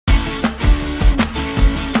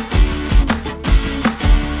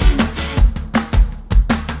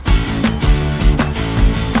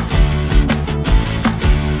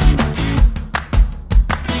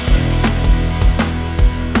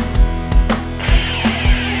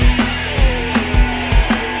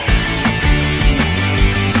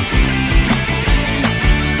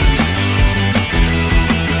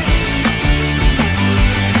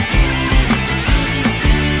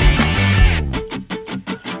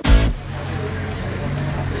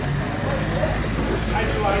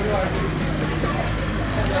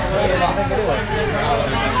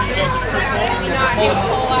controller.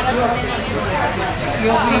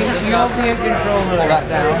 You'll be in control of that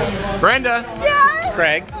down. Brenda. Yes.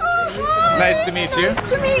 Craig. Nice to meet you. Nice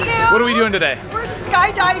to meet you. What are we doing today? We're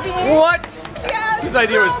skydiving. What? Yes. Whose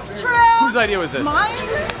idea was? Whose idea was this? Mine.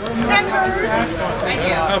 And hers.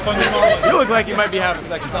 You look like you might be having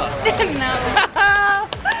second thought. No.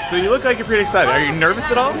 So you look like you're pretty excited. Are you nervous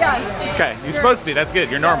at all? Yes. Okay, you're supposed to be. That's good.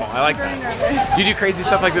 You're normal. I like that. Do you do crazy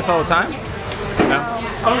stuff like this all the time? No?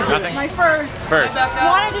 Nothing? My first. First.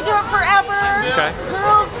 Wanted to do it forever. Okay.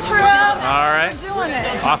 Girls trip. All right. We're doing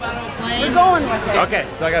it. Awesome. We're going with it. Okay,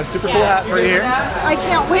 so I got a super cool hat for you here. I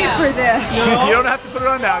can't wait for this. You don't have to put it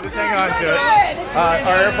on now. Just hang on to it.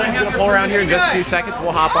 Our airplane's going to pull around here in just a few seconds.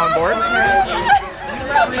 We'll hop on board.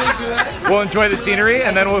 We'll enjoy the scenery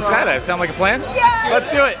and then we'll skydive. Sound like a plan? Yes. Let's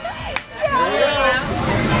do it.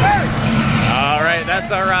 All right,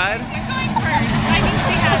 that's our ride.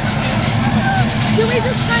 Do we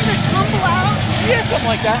just kind of tumble out? Yeah, something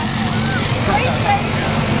like that.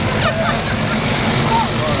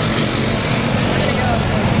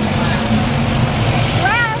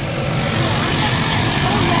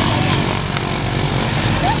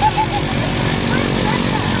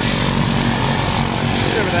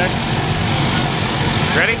 Over there.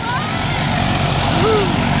 Ready? Woo.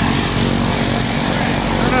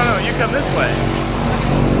 No, you come this way.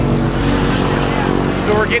 So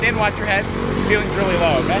we're getting in, watch your head. The ceiling's really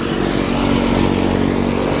low, okay?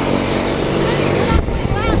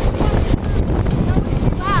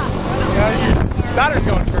 Daughter's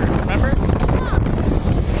going first, remember?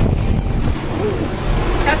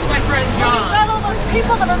 That's my friend John. Got all those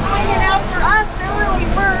people that are hanging out for us. They're really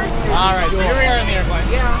first. Alright, so here we are in the airplane.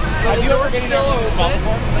 Yeah. Have you ever been in an airplane this small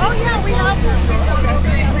before? Oh yeah, we have.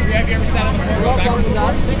 Have you ever sat on the floor backwards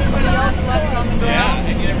before? Yeah,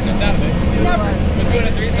 and you never jumped out of it. Never. But doing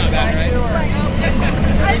it 3 is not bad, right?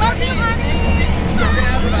 I love you, honey. So we're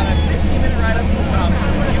gonna have about a 15-minute ride up to the top.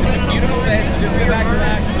 It's a beautiful day, so just sit back,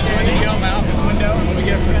 relax, enjoy the view out this window, and when we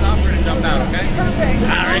get up to the top, we're gonna jump out, okay? Perfect.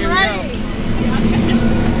 Alright, here we go.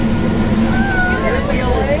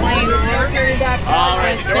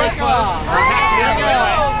 Alright, the door's closed.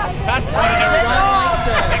 Pass the plane and everyone.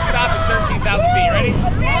 Next stop is 13,000 feet.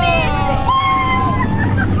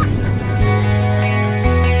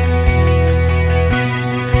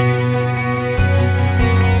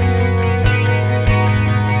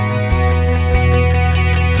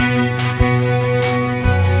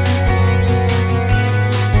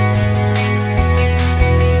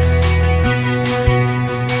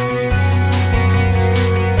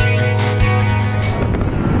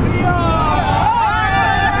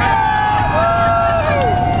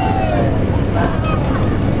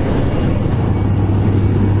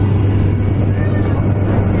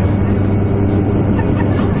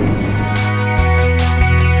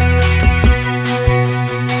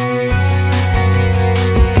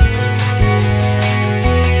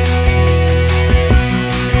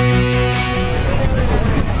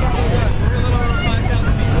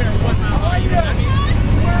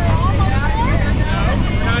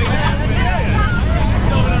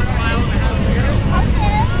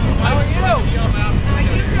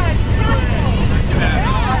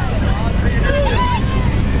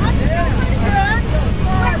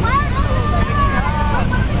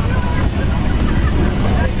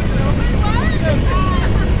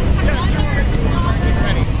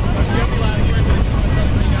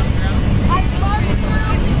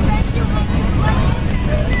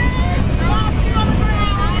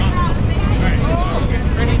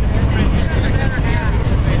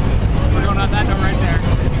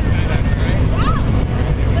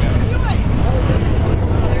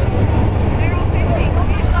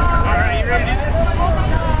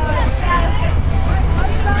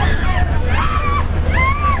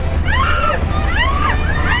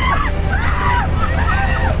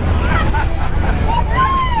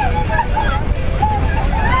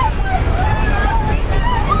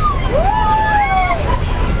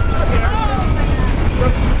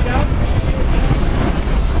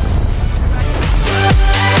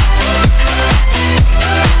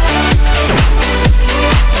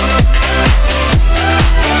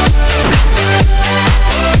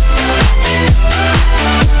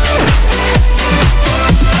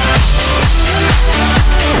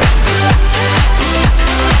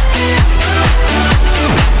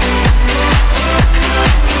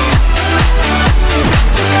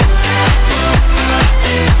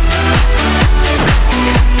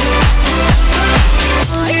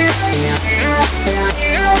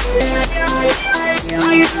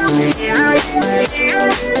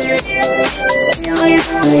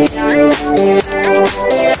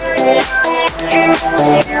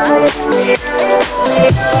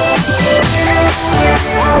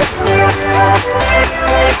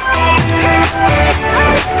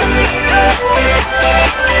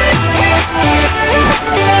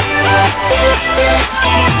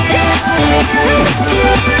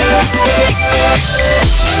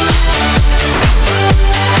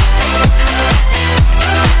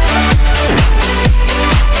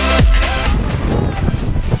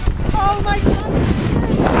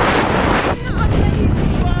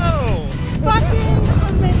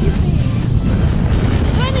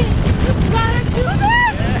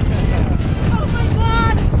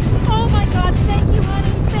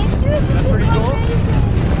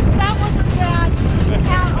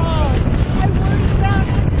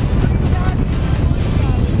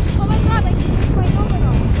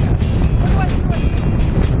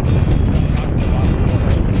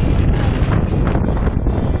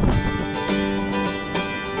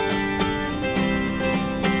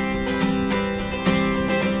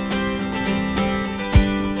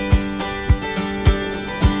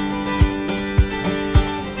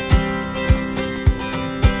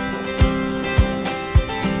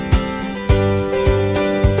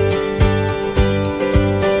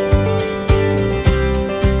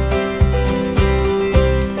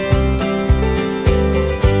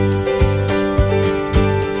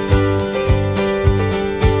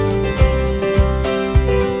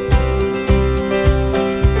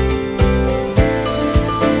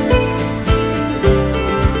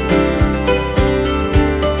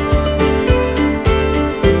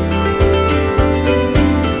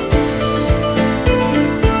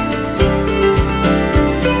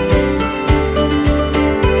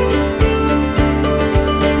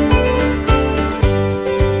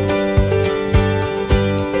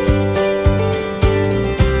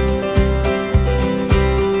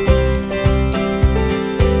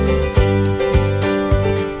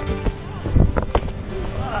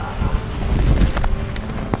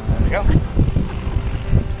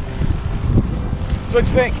 So what'd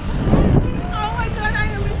you think? Oh my God, I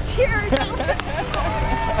am in tears. I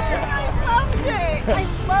loved it.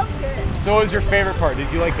 I loved it. So what was your favorite part? Did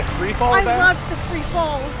you like the free fall I events? loved the free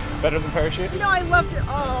fall. Better than parachute? No, I loved it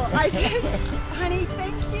all. I just, honey,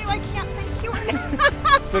 thank you. I can't thank you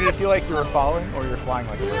enough. So did it feel like you were falling or you were flying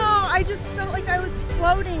like a bird? No, I just felt like I was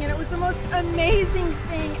floating, and it was the most amazing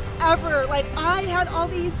thing ever. Like, I had all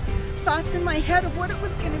these thoughts in my head of what it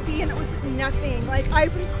was going to be, and it was nothing. Like,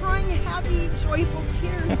 I've been crying happy, joyful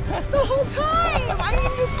tears the whole time. I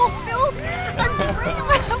mean, you fulfilled a dream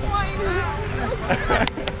of mine.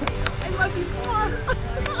 I love you more.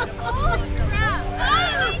 Oh, crap.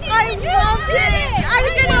 I loved it. I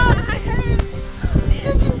did it.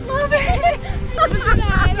 Did you love it?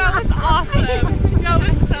 That was awesome. That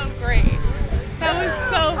was so great. That was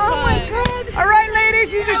so fun. Oh my God. All right, ladies,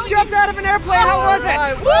 you just jumped out of an airplane. How was it?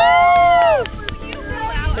 Woo!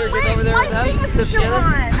 Here, get over there My with them. thing is Sit still together.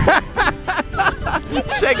 on.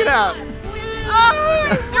 Shake it out. Oh,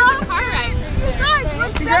 you're the car ride. You guys,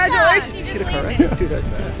 let's Congratulations. You see the car, right? Dude,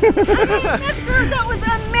 that was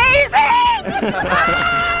amazing!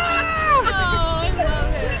 Oh, I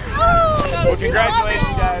love it. Well,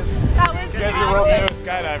 congratulations, guys. That was You guys are world famous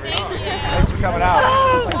skydivers. Thanks for coming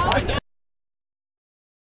out.